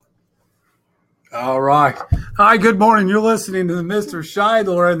All right. Hi, good morning. You're listening to the Mr.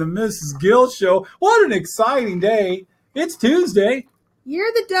 Scheidler and the Mrs. Gill Show. What an exciting day. It's Tuesday. Year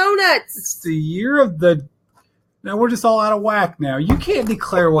of the Donuts. It's the year of the... Now, we're just all out of whack now. You can't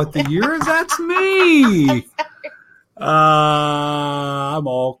declare what the year is. That's me. I'm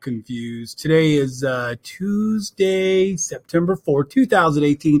all confused. Today is Tuesday, September 4th,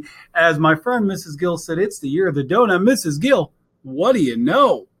 2018. As my friend Mrs. Gill said, it's the year of the donut. Mrs. Gill, what do you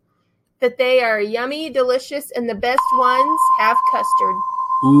know? That they are yummy, delicious, and the best ones have custard.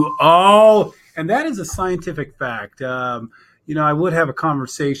 Ooh, oh, and that is a scientific fact. I would have a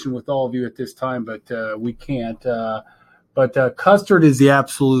conversation with all of you at this time, but we can't. But custard is the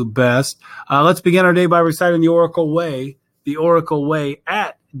absolute best. Let's begin our day by reciting the Oracle Way. The Oracle Way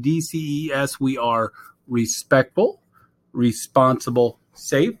at DCES. We are respectful, responsible,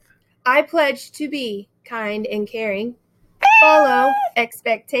 safe. I pledge to be kind and caring, follow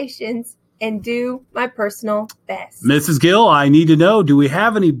expectations, and do my personal best. Mrs. Gill, I need to know, do we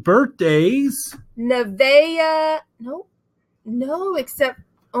have any birthdays? Nevaeh, no, except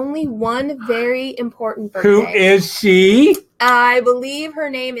only one very important birthday. Who is she? I believe her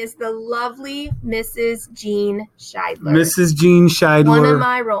name is the lovely Mrs. Jean Scheidler. Mrs. Jean Scheidler. One of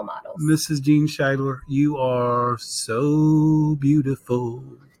my role models. Mrs. Jean Scheidler, you are so beautiful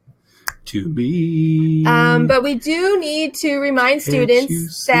to me. But we do need to remind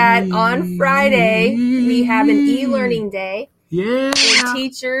students that on Friday we have an e-learning day. Yeah. And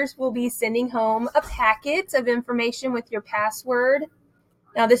teachers will be sending home a packet of information with your password.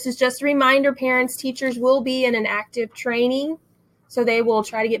 Now, this is just a reminder, parents. Teachers will be in an active training, so they will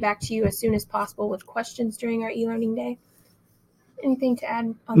try to get back to you as soon as possible with questions during our e-learning day. Anything to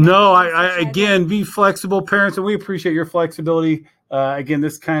add on that? No, I again, be flexible, parents, and we appreciate your flexibility. Again,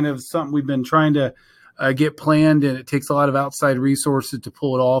 this kind of something we've been trying to get planned, and it takes a lot of outside resources to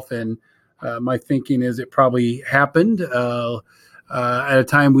pull it off. And my thinking is it probably happened at a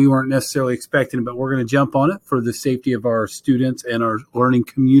time we weren't necessarily expecting, but we're going to jump on it for the safety of our students and our learning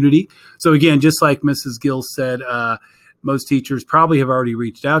community. So again, just like Mrs. Gill said, most teachers probably have already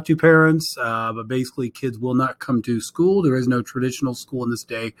reached out to parents, but basically kids will not come to school. There is no traditional school in this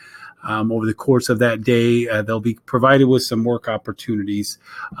day. Over the course of that day, they'll be provided with some work opportunities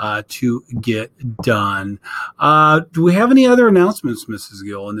to get done. Do we have any other announcements, Mrs.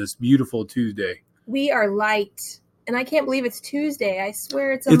 Gill, on this beautiful Tuesday? We are light. And I can't believe it's Tuesday. I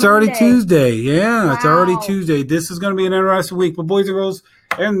swear it's Monday. Already Tuesday. Yeah, wow. It's already Tuesday. This is going to be an interesting week. But boys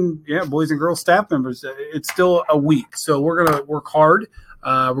and girls staff members, it's still a week. So we're going to work hard.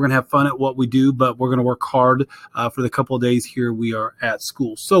 We're going to have fun at what we do, but we're going to work hard for the couple of days here we are at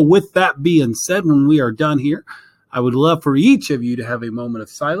school. So with that being said, when we are done here, I would love for each of you to have a moment of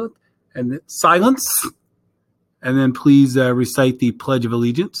silence. And then please recite the Pledge of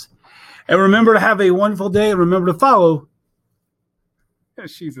Allegiance. And remember to have a wonderful day, and remember to follow.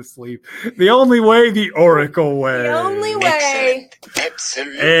 She's asleep. The only way, the Oracle Way. The only way.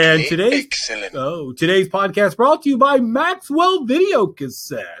 Absolutely. And Excellent. Today's podcast brought to you by Maxwell Video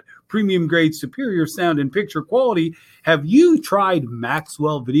Cassette. Premium grade, superior sound and picture quality. Have you tried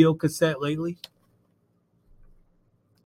Maxwell Video Cassette lately?